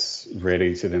place,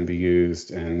 ready to then be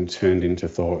used and turned into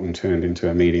thought and turned into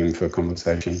a medium for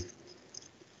conversation.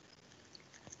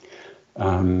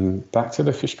 Back to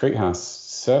the Fish Creek House.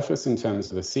 Surface in terms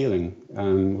of the ceiling.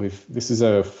 This is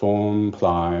a form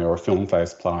ply or a film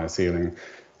face ply ceiling.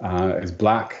 It's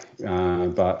black,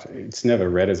 but it's never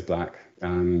read as black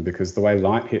because the way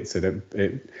light hits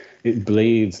it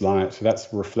bleeds light. So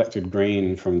that's reflected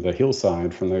green from the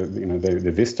hillside, from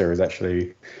the vista is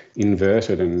actually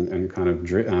inverted and kind of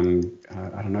I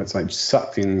don't know. It's like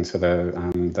sucked into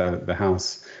the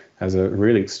house. Has a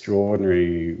really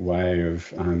extraordinary way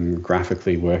of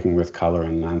graphically working with colour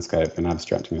and landscape and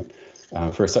abstracting it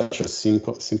for such a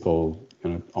simple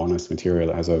kind of honest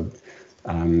material. It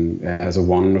has a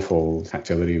wonderful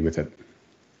tactility with it.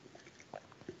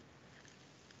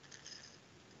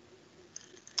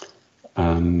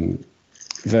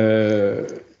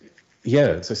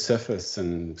 It's a surface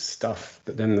and stuff,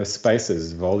 but then the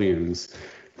spaces, volumes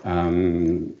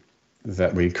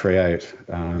that we create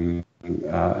are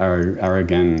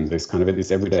again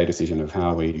this everyday decision of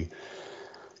how we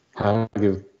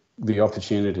give the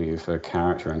opportunity for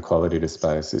character and quality to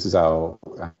space. This is our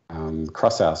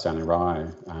cross house down in Rye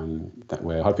that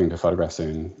we're hoping to photograph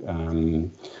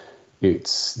soon.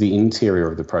 It's the interior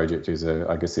of the project is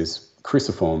I guess this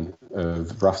cruciform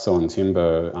of rough sawn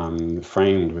timber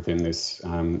framed within this,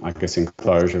 I guess,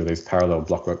 enclosure of these parallel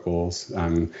blockwork walls,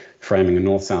 framing a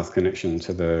north-south connection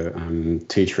to the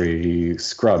tea tree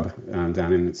scrub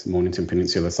down in its Mornington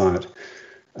Peninsula site.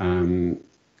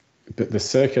 But the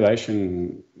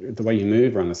circulation, the way you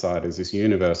move around the site is this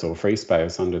universal free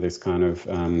space under this kind of,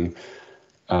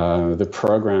 the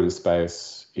program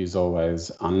space is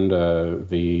always under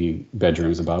the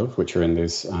bedrooms above, which are in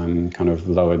this kind of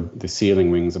lowered, the ceiling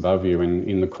wings above you, and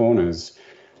in the corners,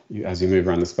 as you move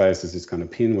around the space, there's this kind of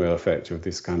pinwheel effect of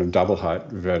this kind of double height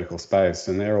vertical space,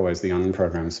 and they're always the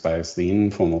unprogrammed space. The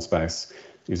informal space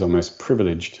is almost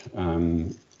privileged.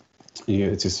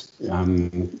 It's this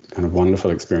kind of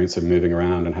wonderful experience of moving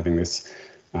around and having this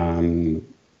kind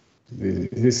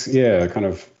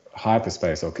of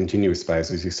hyperspace or continuous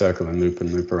space as you circle and loop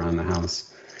around the house.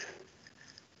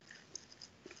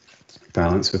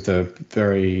 Balance with the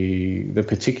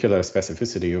particular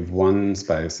specificity of one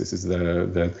space. This is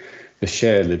the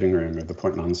shared living room of the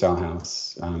Point Nonsal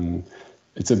house.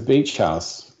 It's a beach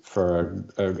house for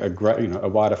a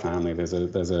wider family. There's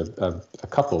a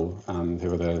couple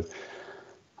who are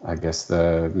I guess,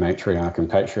 the matriarch and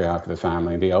patriarch of the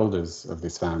family, the elders of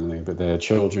this family, but their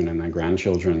children and their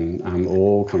grandchildren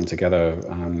all come together.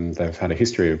 They've had a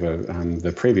history of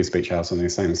the previous beach house on the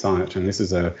same site, and this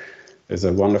is a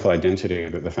wonderful identity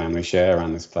that the family share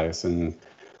around this place. And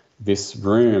this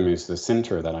room is the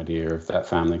centre of that idea of that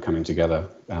family coming together.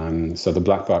 So the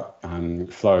black buck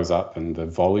flows up, and the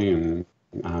volume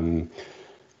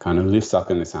kind of lifts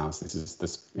up in this house. This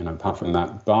is apart from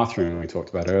that bathroom we talked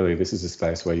about earlier, this is a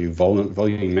space where you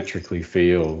volumetrically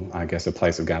feel, I guess, a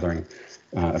place of gathering,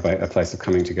 a place of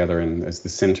coming together, and as the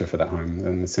centre for that home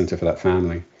and the centre for that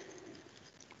family.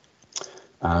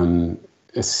 A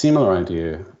similar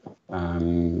idea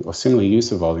or similar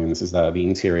use of volumes is that of the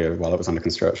interior while it was under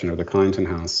construction of the Kyneton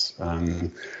house.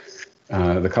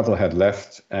 The couple had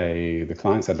left the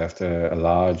clients had left a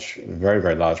large, very,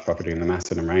 very large property in the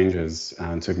Macedon Ranges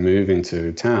to move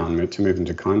into town, to move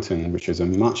into Kyneton, which is a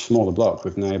much smaller block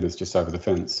with neighbours just over the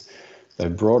fence. They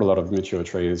brought a lot of mature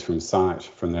trees from site,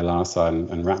 from their last site,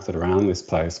 and wrapped it around this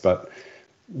place. But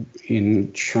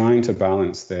in trying to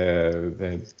balance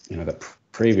that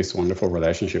previous wonderful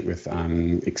relationship with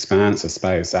expanse of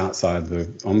space outside the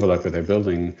envelope of their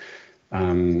building,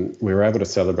 we were able to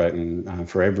celebrate,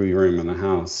 for every room in the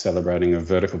house, celebrating a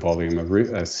vertical volume,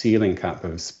 a ceiling cap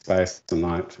of space and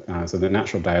light, so that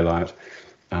natural daylight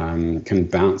can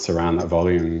bounce around that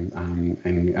volume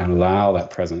and allow that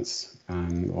presence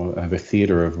or the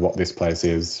theatre of what this place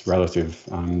is relative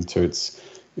to its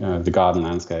the garden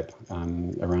landscape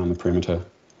around the perimeter.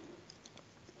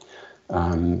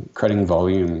 Creating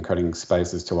volume, creating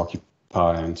spaces to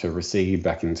occupy and to recede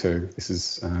back into. This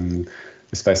is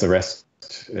the space of rest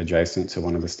adjacent to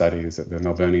one of the studies at the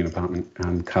Melburnian apartment,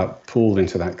 pulled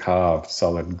into that carved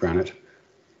solid granite.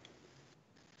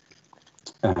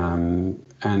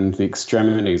 And the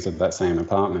extremities of that same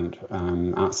apartment,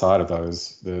 outside of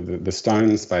those, the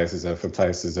stone spaces are for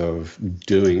places of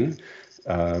doing,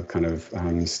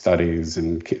 studies,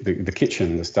 and the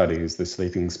kitchen, the studies, the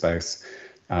sleeping space.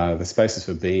 The spaces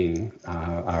for being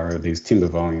are these timber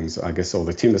volumes, I guess all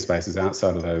the timber spaces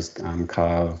outside of those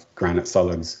carved granite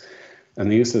solids. And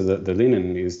the use of the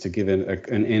linen is to give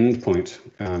an end point.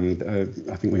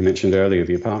 I think we mentioned earlier,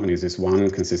 the apartment is this one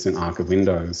consistent arc of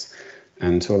windows.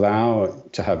 And to allow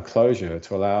it to have closure,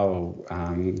 to allow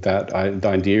the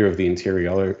idea of the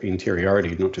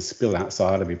interiority not to spill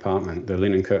outside of the apartment, the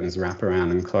linen curtains wrap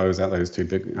around and close out those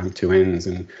two ends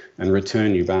and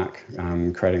return you back,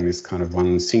 creating this kind of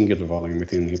one singular volume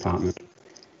within the apartment.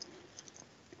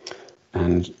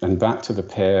 And back to the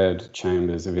paired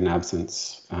chambers of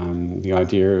inabsence, the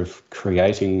idea of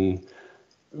creating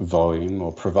volume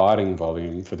or providing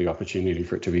volume for the opportunity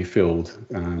for it to be filled.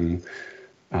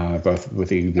 Both with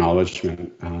the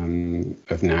acknowledgement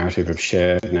of narrative, of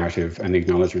shared narrative, and the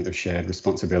acknowledgement of shared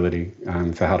responsibility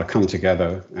for how to come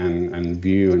together and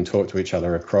view and talk to each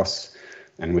other across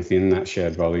and within that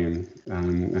shared volume,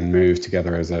 and move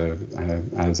together as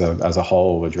a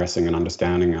whole, addressing and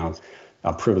understanding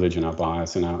our privilege and our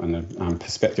bias and the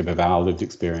perspective of our lived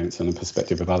experience and the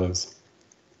perspective of others.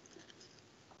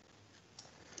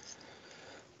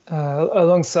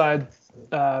 Alongside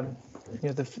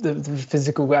the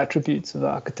physical attributes of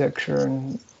architecture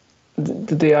and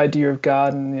the idea of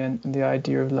garden and the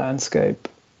idea of landscape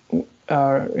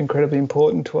are incredibly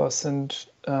important to us, and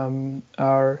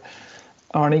are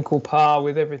on equal par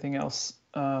with everything else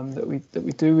that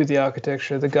we do with the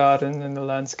architecture. The garden and the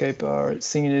landscape are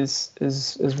seen as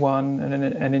one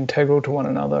and integral to one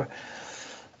another,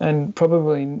 and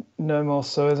probably no more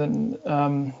so than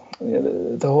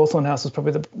the Hawthorne House was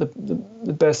probably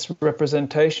the best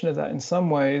representation of that in some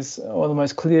ways, or the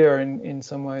most clear in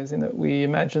some ways, in that we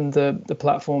imagined the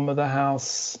platform of the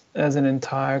house as an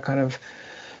entire kind of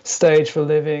stage for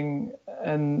living,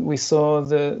 and we saw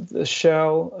the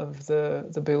shell of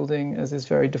the building as this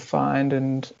very defined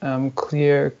and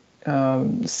clear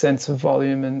sense of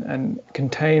volume and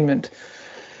containment.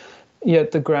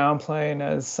 Yet the ground plane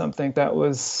as something that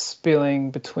was spilling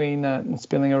between that and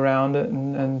spilling around it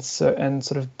and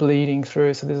sort of bleeding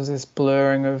through. So there was this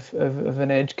blurring of an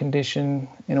edge condition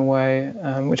in a way,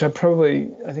 which I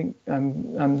think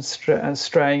I'm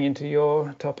straying into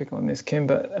your topic on this, Kim.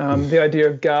 But the idea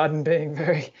of garden being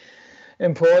very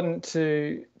important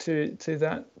to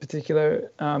that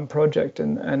particular project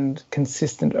and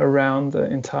consistent around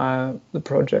the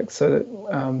project, so that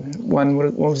one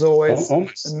was always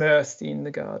immersed in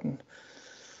the garden.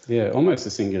 Yeah, almost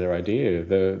a singular idea.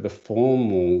 The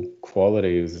formal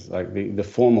qualities, like the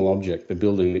formal object, the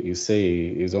building that you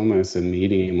see, is almost a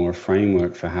medium or a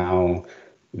framework for how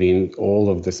all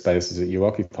of the spaces that you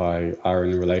occupy are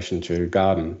in relation to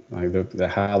garden. Like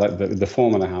the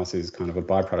form of the house is kind of a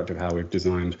byproduct of how we've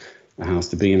designed a house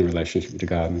to be in relationship to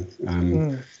garden.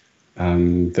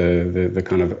 The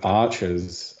kind of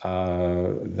arches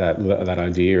are that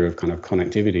idea of kind of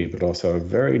connectivity, but also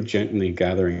very gently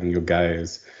gathering your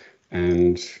gaze,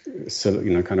 and so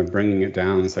kind of bringing it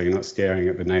down so you're not staring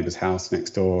at the neighbour's house next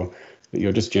door, that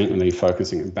you're just gently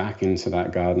focusing it back into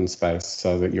that garden space,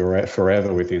 so that you're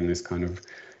forever within this kind of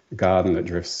garden that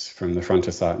drifts from the front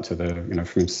of sight to the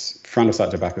from front of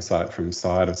sight to back of sight, from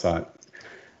side of sight.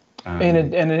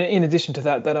 And in addition to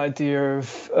that idea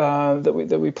of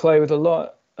that we play with a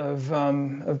lot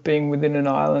of being within an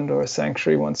island or a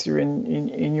sanctuary once you're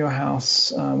in your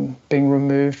house, being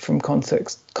removed from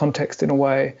context in a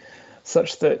way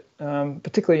such that,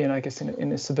 particularly I guess in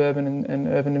the suburban and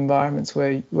urban environments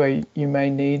where you may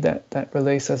need that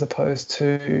release, as opposed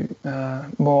to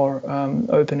more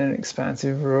open and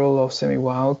expansive rural or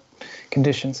semi-wild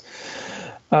conditions.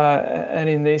 And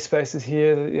in these spaces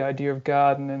here, the idea of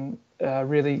garden and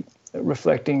really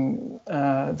reflecting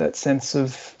that sense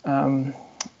of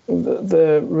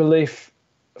the relief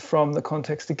from the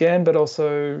context again, but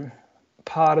also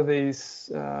part of these,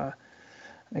 I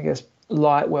guess,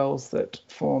 light wells that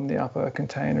form the upper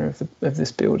container of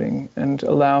this building and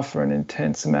allow for an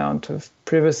intense amount of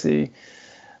privacy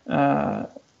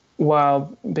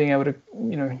while being able to,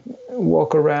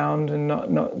 walk around and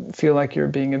not feel like you're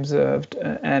being observed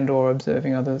and or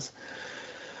observing others.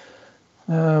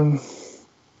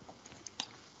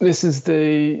 This is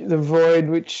the void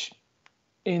which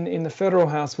in the Federal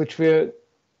House, which we're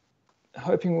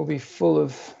hoping will be full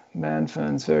of man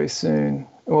ferns very soon.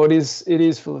 Or it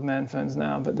is full of man ferns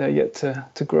now, but they're yet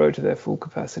to grow to their full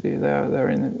capacity. They're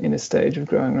in a stage of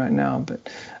growing right now. But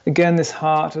again, this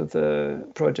heart of the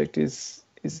project is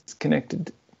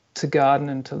connected to garden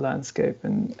and to landscape,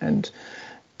 and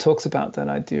talks about that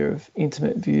idea of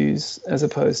intimate views as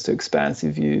opposed to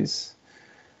expansive views.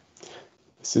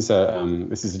 This is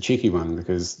a cheeky one,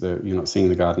 because you're not seeing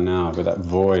the garden now, but that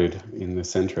void in the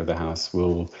centre of the house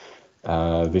will.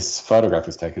 This photograph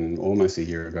was taken almost a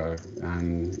year ago,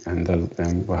 and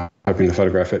we're hoping to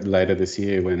photograph it later this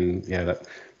year when that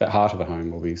heart of the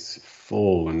home will be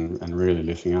full and really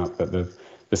lifting up. But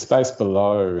the space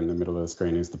below in the middle of the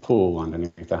screen is the pool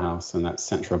underneath the house, and that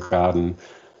central garden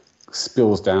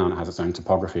spills down, has its own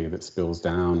topography that spills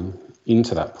down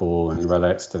into that pool and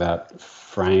relates to that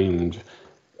framed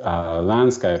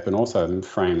landscape, and also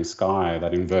framed sky,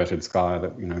 that inverted sky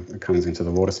that comes into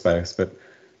the water space. But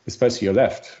the space to your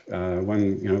left,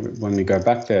 when we go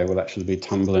back there, will actually be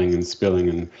tumbling and spilling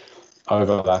and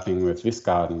overlapping with this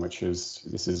garden,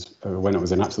 this is when it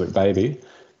was an absolute baby.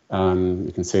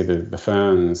 You can see the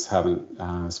ferns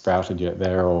haven't sprouted yet.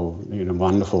 They're all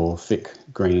wonderful thick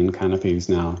green canopies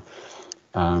now,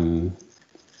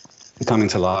 coming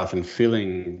to life and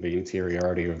filling the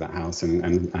interiority of that house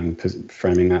and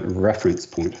framing that reference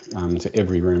point to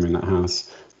every room in that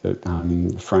house that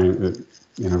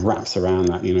wraps around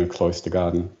that cloister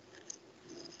garden.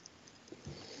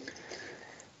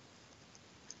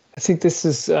 I think this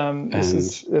is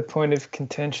the point of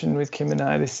contention with Kim and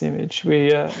I. This image,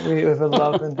 we have a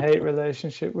love and hate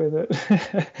relationship with it.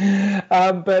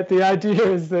 But the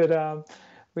idea is that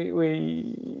we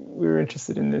were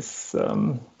interested in this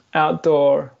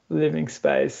outdoor living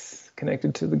space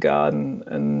connected to the garden,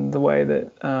 and the way that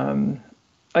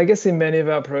I guess in many of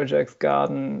our projects,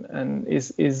 garden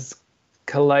is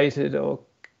collated or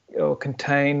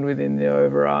contained within the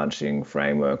overarching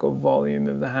framework or volume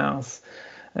of the house.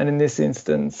 And in this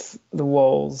instance, the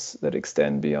walls that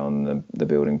extend beyond the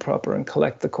building proper and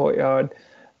collect the courtyard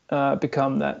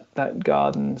become that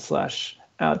garden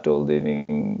 / outdoor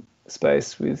living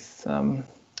space with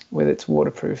its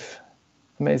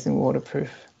amazing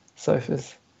waterproof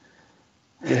sofas.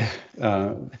 Yeah,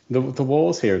 the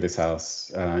walls here of this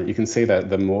house, you can see that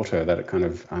the mortar, that it kind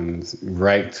of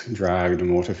dragged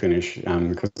mortar finish,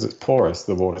 because it's porous,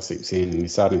 the water seeps in, and you're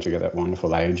starting to get that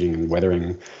wonderful aging and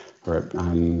weathering where it,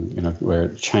 where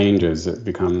it changes, it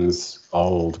becomes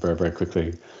old very, very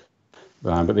quickly.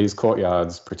 But these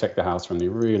courtyards protect the house from the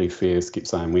really fierce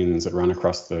Gippsland winds that run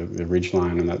across the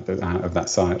ridgeline of that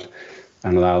site,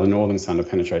 and allow the northern sun to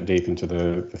penetrate deep into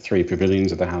the three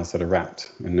pavilions of the house that are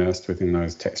wrapped and nursed within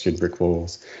those textured brick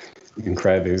walls. You can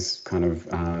create these kind of,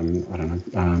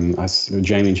 as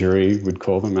Jamie Jury would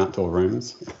call them, outdoor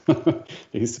rooms.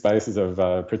 These spaces of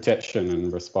protection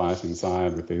and respite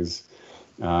inside with these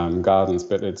gardens.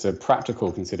 But it's a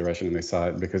practical consideration on this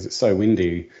site because it's so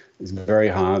windy. It's very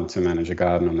hard to manage a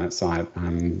garden on that site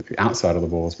outside of the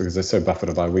walls because they're so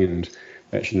buffeted by wind.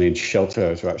 They actually need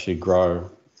shelter to actually grow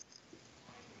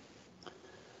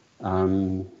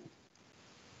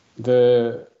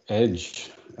The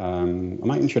edge. I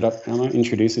might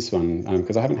introduce this one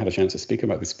because I haven't had a chance to speak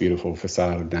about this beautiful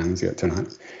facade of Dan's yet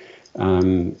tonight.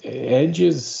 Edge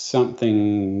is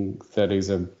something that is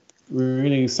a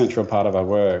really central part of our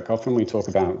work. Often we talk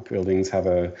about buildings have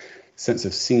a sense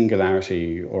of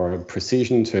singularity or a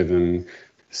precision to them,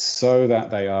 so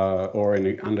that they are, or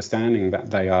an understanding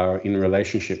that they are in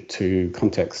relationship to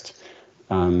context.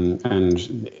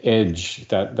 And edge,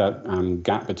 that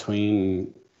gap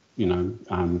between,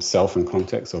 self and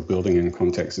context, or building and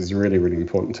context, is really, really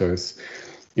important to us.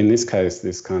 In this case,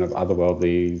 this kind of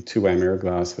otherworldly two-way mirror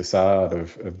glass facade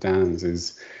of Dan's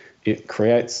it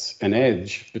creates an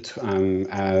edge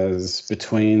as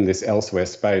between this elsewhere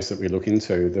space that we look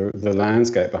into. The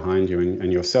landscape behind you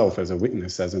and yourself as a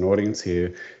witness, as an audience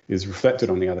here, is reflected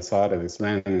on the other side of this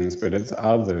lens, but it's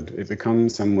othered. It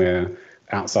becomes somewhere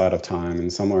outside of time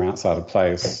and somewhere outside of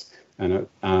place. And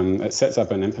it sets up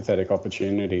an empathetic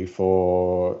opportunity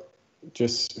for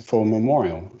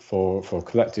memorial, for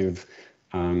collective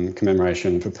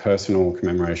commemoration, for personal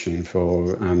commemoration,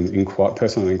 for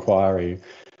personal inquiry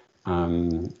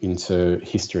into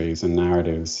histories and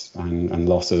narratives and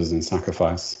losses and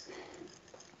sacrifice.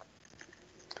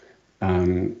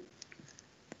 Coming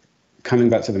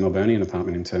back to the Melburnian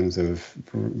apartment in terms of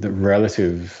the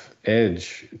relative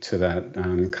edge to that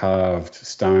carved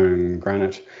stone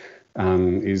granite,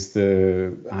 is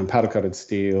the powder-coated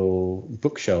steel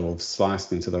bookshelves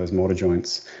sliced into those mortar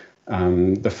joints.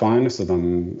 The fineness of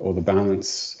them, or the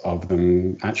balance of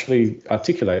them, actually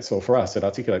articulates, or for us, it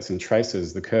articulates and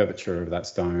traces the curvature of that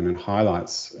stone and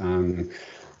highlights the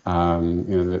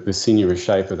sinuous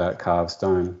shape of that carved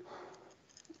stone.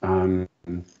 In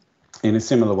a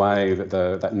similar way that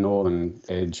that northern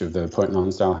edge of the Point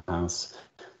Lonsdale house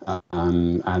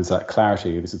adds that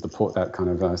clarity. This is that kind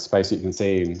of space you can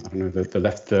see. I don't know, the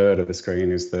left third of the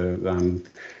screen is the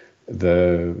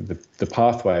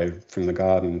pathway from the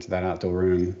garden to that outdoor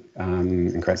room,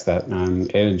 and creates that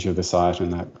edge of the site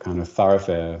and that kind of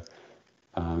thoroughfare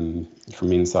from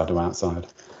inside to outside.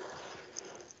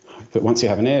 But once you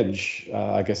have an edge,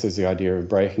 I guess there's the idea of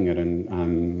breaking it,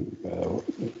 and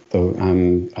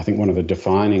I think one of the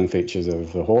defining features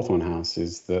of the Hawthorne house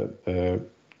is that the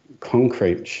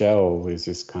concrete shell is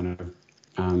this kind of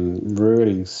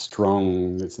really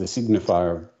strong. It's the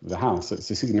signifier of the house. It's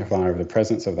the signifier of the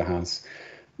presence of the house.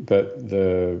 But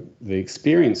the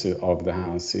experience of the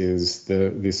house is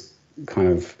this kind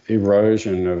of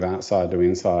erosion of outside to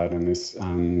inside, and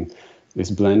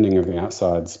this blending of the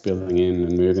outside spilling in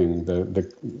and moving.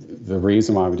 The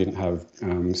reason why we didn't have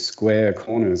square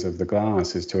corners of the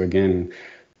glass is to again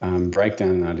break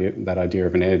down that idea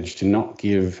of an edge, to not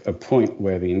give a point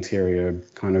where the interior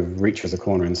kind of reaches a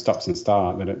corner and stops and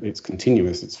starts, that it's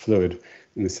continuous, it's fluid,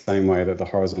 in the same way that the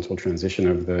horizontal transition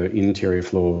of the interior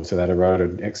floor to that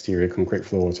eroded exterior concrete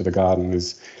floor to the garden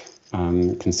is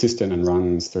consistent and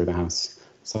runs through the house.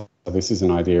 So this is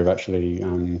an idea of actually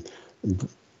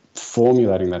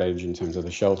formulating that edge in terms of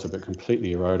the shelter, but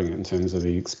completely eroding it in terms of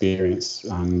the experience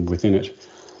within it.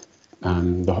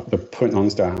 The Point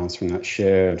Lonsdale house, from that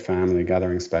shared family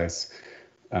gathering space,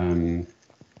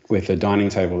 with the dining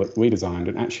table that we designed,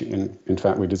 and actually, in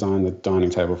fact, we designed the dining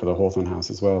table for the Hawthorne house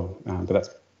as well, but that's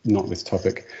not this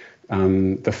topic.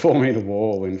 The 4-metre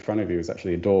wall in front of you is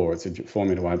actually a door. It's a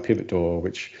 4-metre wide pivot door,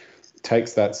 which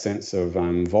takes that sense of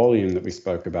volume that we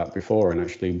spoke about before and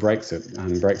actually breaks it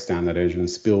and breaks down that edge and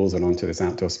spills it onto this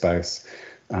outdoor space,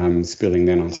 spilling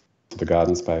then onto the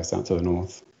garden space out to the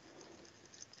north.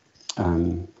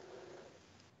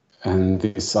 And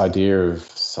this idea of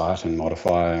site and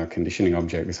modifier, conditioning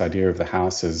object, this idea of the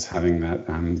house as having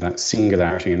that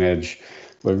singularity and edge,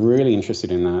 we're really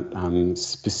interested in that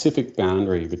specific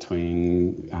boundary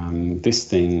between this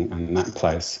thing and that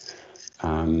place.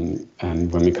 And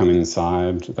when we come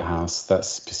inside the house, that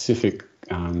specific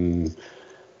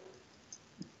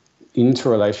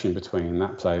interrelation between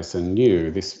that place and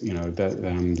you, this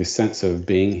this sense of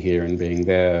being here and being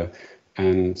there.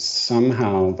 And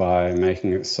somehow, by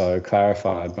making it so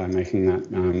clarified, by making that,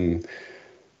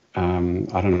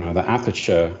 the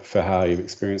aperture for how you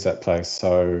experience that place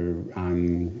so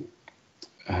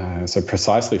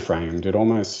precisely framed, it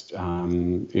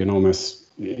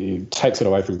takes it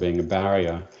away from being a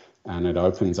barrier, and it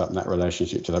opens up that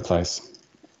relationship to that place.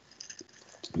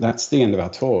 That's the end of our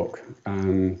talk.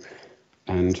 And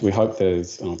we hope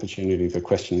there's an opportunity for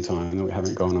question time, that we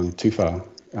haven't gone on too far.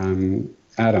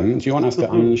 Adam, do you want us to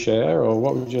unshare, or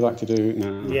what would you like to do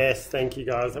now? Yes, thank you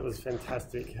guys. That was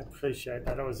fantastic. I appreciate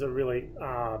that. It was a really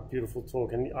beautiful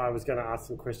talk, and I was going to ask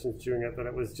some questions during it, but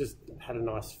it was just had a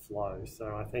nice flow.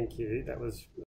 So I thank you. That was